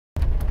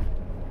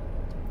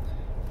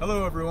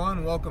Hello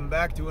everyone, welcome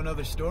back to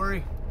another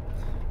story.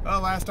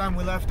 Well, last time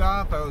we left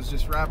off, I was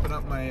just wrapping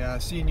up my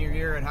senior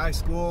year at high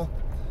school,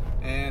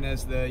 and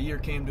as the year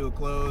came to a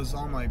close,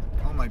 all my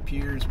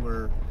peers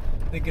were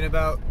thinking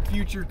about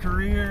future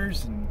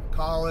careers and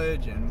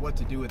college and what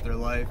to do with their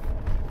life.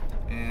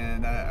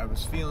 And I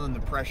was feeling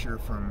the pressure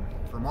from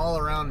all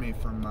around me,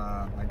 from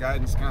my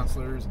guidance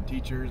counselors and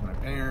teachers, my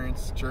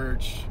parents,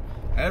 church,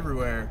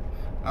 everywhere.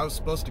 I was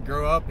supposed to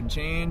grow up and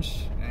change,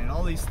 and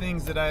all these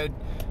things that I'd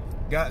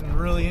gotten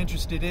really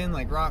interested in,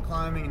 like rock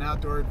climbing and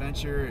outdoor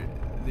adventure,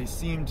 they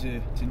seemed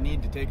to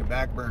need to take a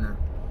back burner,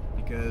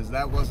 because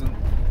that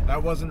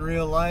wasn't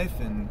real life,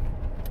 and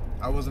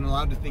I wasn't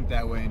allowed to think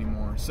that way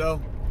anymore.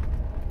 So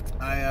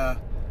I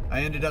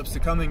ended up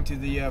succumbing to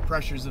the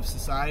pressures of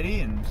society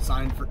and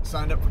signed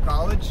up for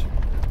college.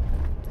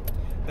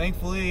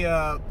 Thankfully,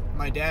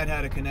 my dad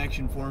had a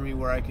connection for me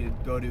where I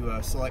could go to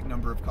a select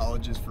number of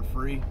colleges for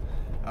free.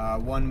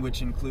 One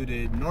which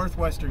included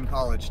Northwestern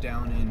College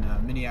down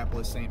in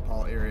Minneapolis-St.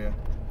 Paul area.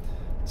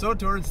 So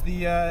towards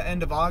the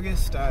end of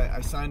August, I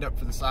signed up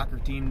for the soccer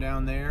team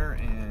down there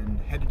and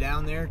headed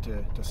down there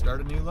to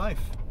start a new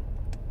life.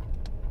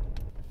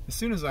 As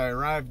soon as I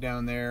arrived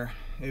down there,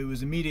 it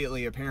was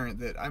immediately apparent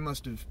that I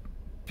must have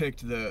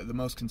picked the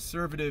most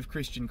conservative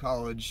Christian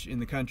college in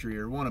the country,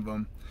 or one of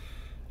them.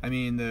 I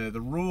mean,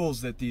 the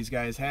rules that these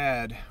guys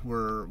had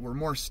were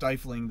more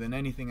stifling than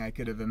anything I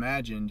could have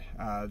imagined.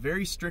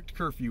 Very strict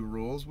curfew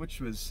rules, which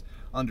was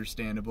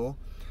understandable,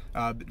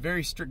 but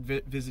very strict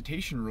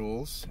visitation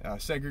rules,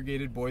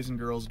 segregated boys and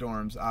girls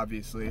dorms,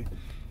 obviously.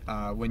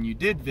 When you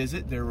did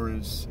visit, there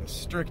was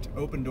strict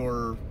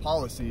open-door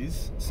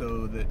policies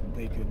so that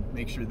they could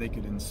make sure they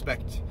could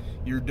inspect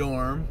your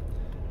dorm.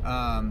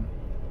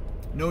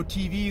 No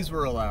TVs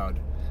were allowed.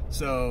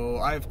 So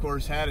I, of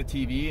course, had a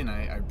TV, and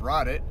I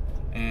brought it,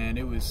 and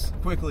it was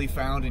quickly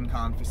found and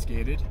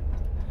confiscated.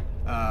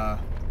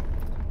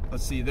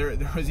 Let's see, there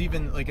was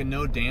even like a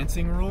no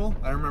dancing rule.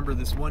 I remember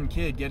this one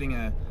kid getting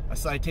a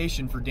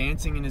citation for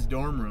dancing in his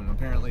dorm room.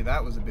 Apparently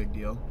that was a big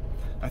deal.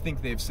 I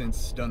think they've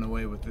since done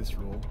away with this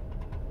rule.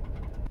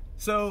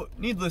 So,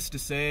 needless to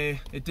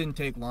say, it didn't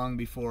take long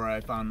before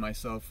I found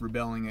myself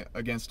rebelling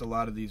against a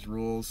lot of these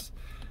rules.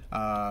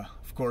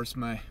 Of course,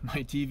 my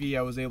TV,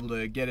 I was able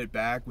to get it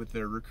back with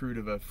the recruit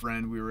of a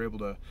friend. We were able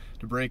to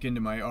break into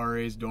my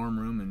RA's dorm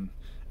room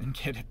and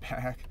get it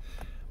back.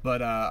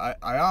 But I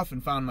often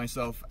found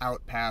myself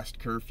out past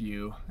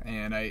curfew,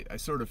 and I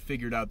sort of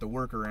figured out the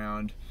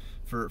workaround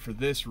for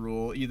this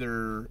rule.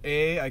 Either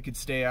A, I could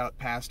stay out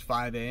past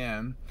 5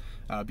 a.m.,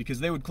 because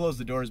they would close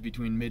the doors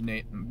between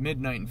midnight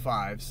and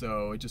 5,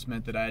 so it just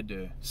meant that I had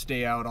to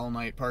stay out all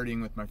night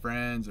partying with my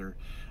friends, or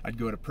I'd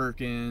go to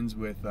Perkins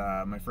with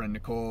my friend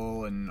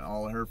Nicole and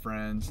all of her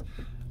friends,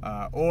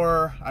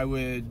 or I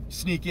would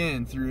sneak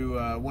in through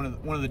one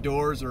of the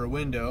doors or a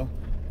window,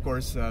 of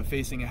course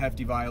facing a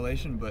hefty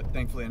violation, but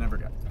thankfully I never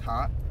got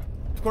caught.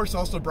 Of course,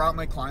 also brought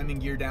my climbing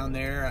gear down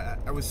there.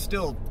 I was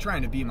still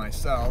trying to be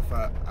myself.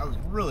 I was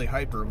really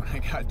hyper when I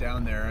got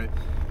down there.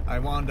 I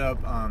wound up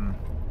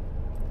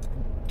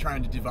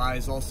trying to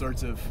devise all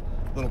sorts of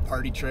little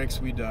party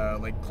tricks. We'd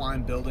like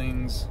climb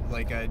buildings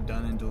like I'd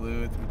done in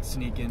Duluth. We'd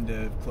sneak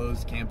into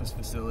closed campus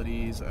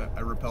facilities.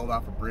 I rappelled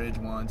off a bridge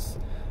once.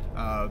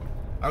 I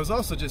was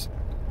also just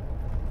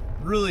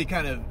really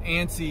kind of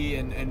antsy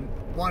and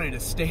wanted to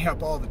stay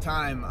up all the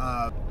time.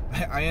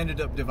 I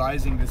ended up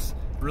devising this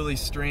really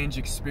strange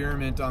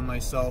experiment on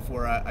myself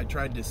where I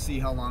tried to see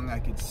how long I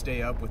could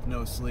stay up with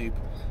no sleep.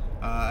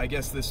 I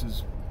guess this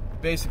was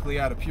basically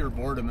out of pure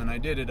boredom, and I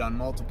did it on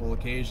multiple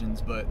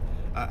occasions, but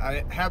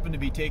I happened to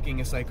be taking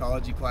a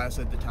psychology class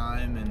at the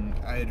time, and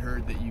I had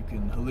heard that you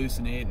can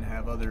hallucinate and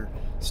have other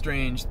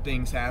strange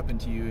things happen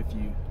to you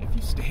if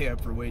you stay up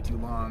for way too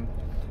long.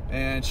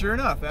 And sure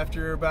enough,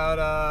 after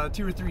about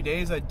 2 or 3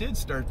 days, I did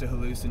start to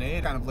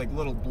hallucinate, kind of like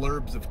little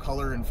blurbs of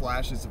color and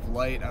flashes of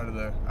light out of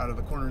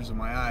the corners of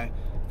my eye,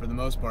 for the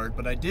most part.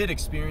 But I did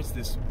experience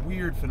this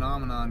weird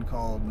phenomenon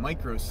called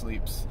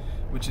microsleeps,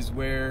 which is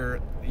where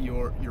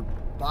your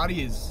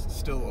body is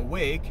still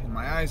awake and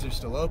my eyes are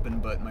still open,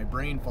 but my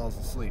brain falls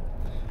asleep.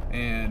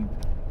 And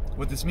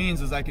what this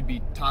means is I could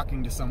be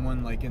talking to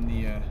someone like in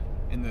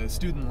the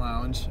student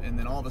lounge, and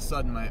then all of a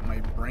sudden my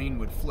brain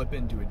would flip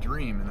into a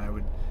dream, and I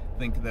would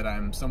think that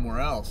I'm somewhere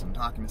else, I'm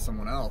talking to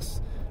someone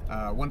else.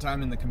 One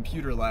time in the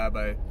computer lab,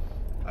 I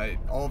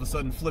all of a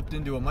sudden flipped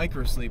into a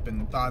microsleep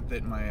and thought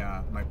that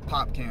my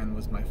pop can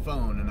was my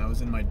phone, and I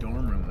was in my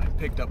dorm room, and I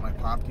picked up my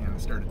pop can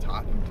and started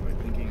talking to it,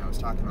 thinking I was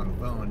talking on the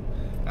phone.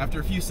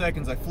 After a few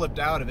seconds, I flipped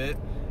out of it,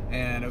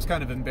 and I was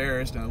kind of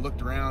embarrassed, and I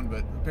looked around,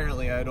 but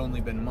apparently I had only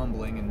been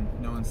mumbling, and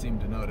no one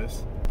seemed to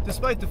notice.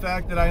 Despite the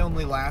fact that I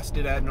only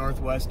lasted at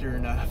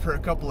Northwestern for a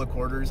couple of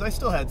quarters, I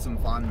still had some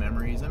fond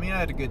memories. I mean, I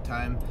had a good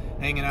time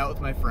hanging out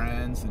with my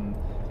friends and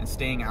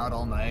staying out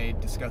all night,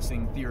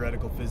 discussing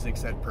theoretical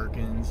physics at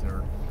Perkins,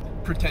 or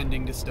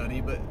pretending to study,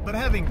 but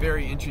having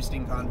very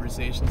interesting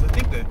conversations. I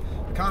think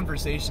the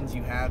conversations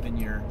you have in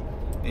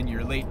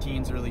your late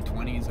teens, early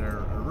 20s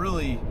are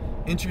really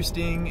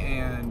interesting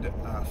and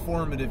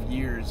formative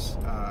years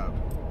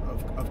of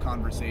of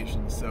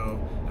conversations. So,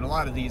 and a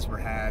lot of these were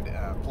had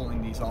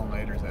pulling these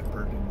all-nighters at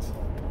Perkins.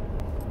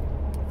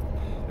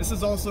 This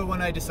is also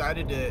when I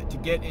decided to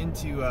get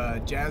into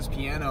jazz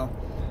piano.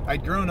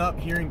 I'd grown up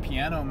hearing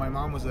piano. My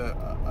mom was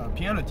a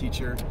piano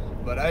teacher,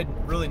 but I'd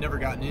really never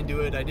gotten into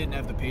it. I didn't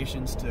have the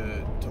patience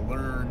to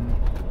learn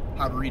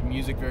how to read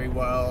music very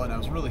well, and I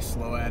was really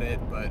slow at it,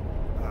 but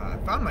I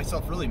found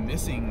myself really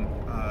missing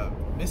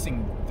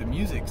the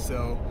music.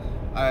 So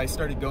I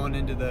started going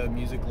into the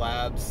music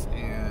labs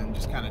and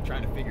just kind of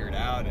trying to figure it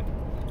out. And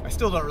I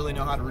still don't really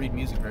know how to read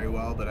music very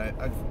well, but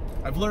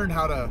I've learned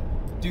how to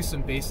do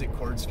some basic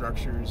chord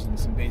structures and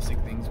some basic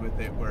things with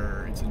it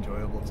where it's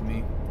enjoyable to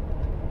me.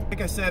 Like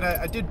I said,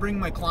 I did bring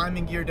my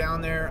climbing gear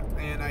down there,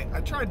 and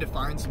I tried to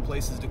find some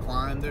places to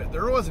climb.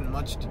 There wasn't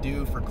much to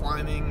do for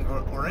climbing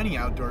or any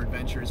outdoor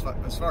adventure as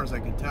far as I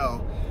could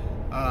tell.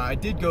 I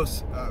did go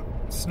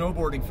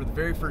snowboarding for the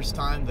very first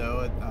time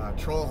though at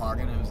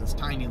Trollhagen. It was this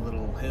tiny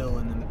little hill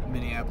in the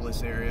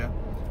Minneapolis area.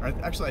 Or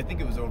actually, I think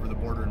it was over the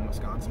border in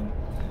Wisconsin.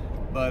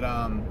 But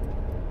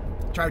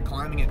tried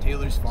climbing at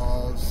Taylor's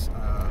Falls,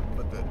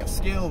 but the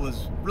scale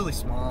was really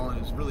small and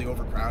it was really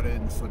overcrowded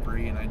and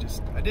slippery, and I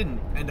didn't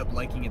end up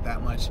liking it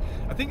that much.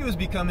 I think it was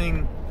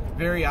becoming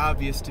very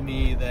obvious to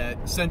me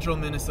that central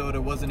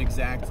Minnesota wasn't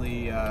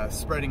exactly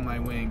spreading my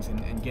wings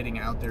and getting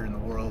out there in the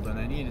world, and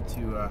I needed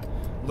to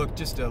look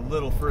just a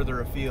little further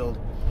afield.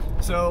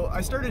 So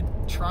I started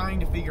trying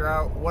to figure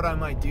out what I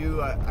might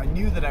do. I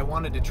knew that I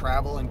wanted to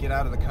travel and get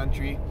out of the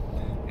country,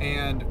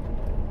 and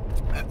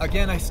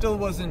again, I still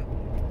wasn't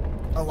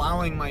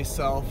allowing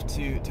myself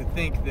to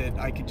think that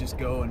I could just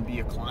go and be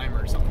a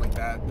climber or something like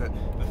that. The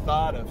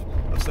thought of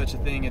such a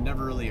thing had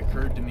never really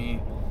occurred to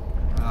me,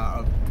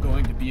 of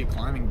going to be a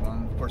climbing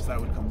bum. Of course, that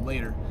would come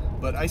later,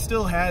 but I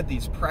still had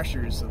these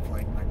pressures of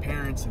like my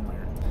parents and my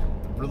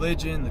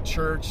religion, the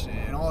church,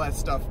 and all that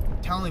stuff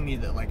telling me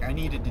that like I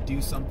needed to do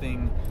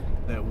something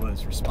that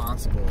was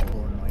responsible.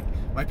 And like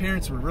my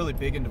parents were really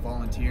big into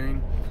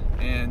volunteering,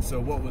 and so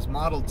what was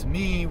modeled to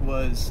me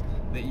was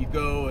that you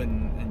go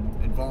and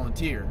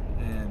volunteer,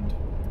 and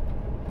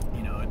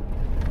you know,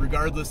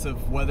 regardless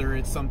of whether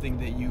it's something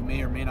that you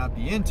may or may not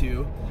be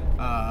into,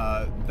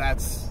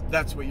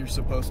 that's what you're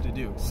supposed to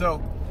do.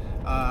 So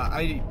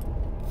I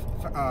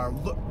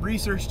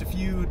researched a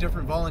few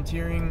different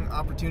volunteering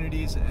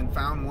opportunities and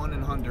found one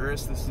in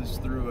Honduras. This is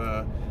through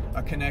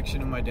a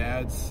connection of my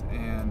dad's,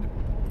 and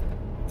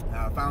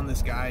found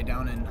this guy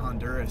down in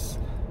Honduras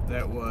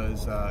that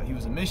was he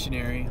was a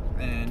missionary,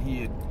 and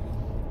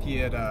he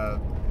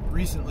had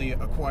recently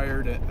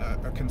acquired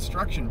a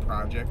construction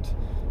project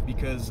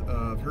because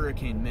of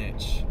Hurricane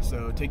Mitch.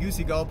 So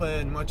Tegucigalpa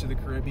and much of the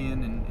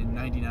Caribbean in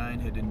 '99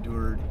 had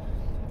endured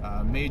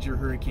major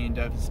hurricane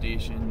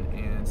devastation,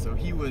 and so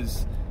he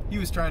was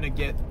trying to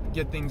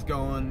get things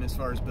going as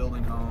far as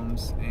building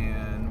homes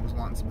and was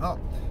wanting some help.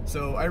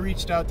 So I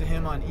reached out to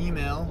him on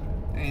email,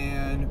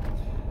 and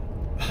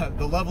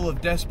the level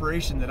of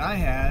desperation that I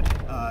had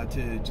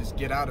to just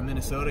get out of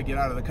Minnesota, get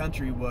out of the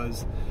country,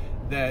 was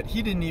that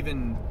he didn't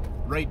even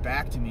write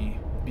back to me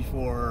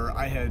before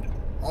I had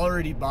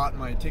already bought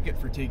my ticket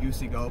for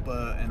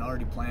Tegucigalpa and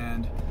already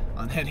planned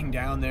on heading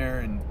down there.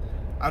 And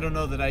I don't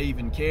know that I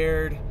even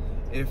cared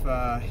if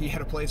he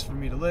had a place for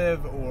me to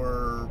live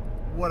or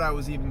what I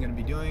was even going to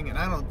be doing, and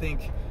I don't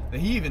think that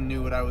he even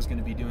knew what I was going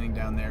to be doing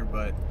down there.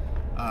 But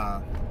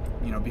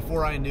you know,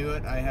 before I knew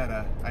it, I had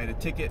a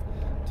ticket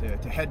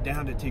to head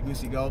down to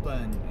Tegucigalpa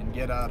and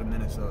get out of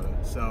Minnesota.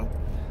 So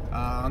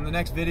on the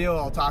next video,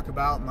 I'll talk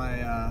about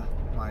my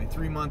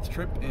 3-month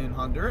trip in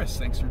Honduras.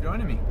 Thanks for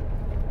joining me.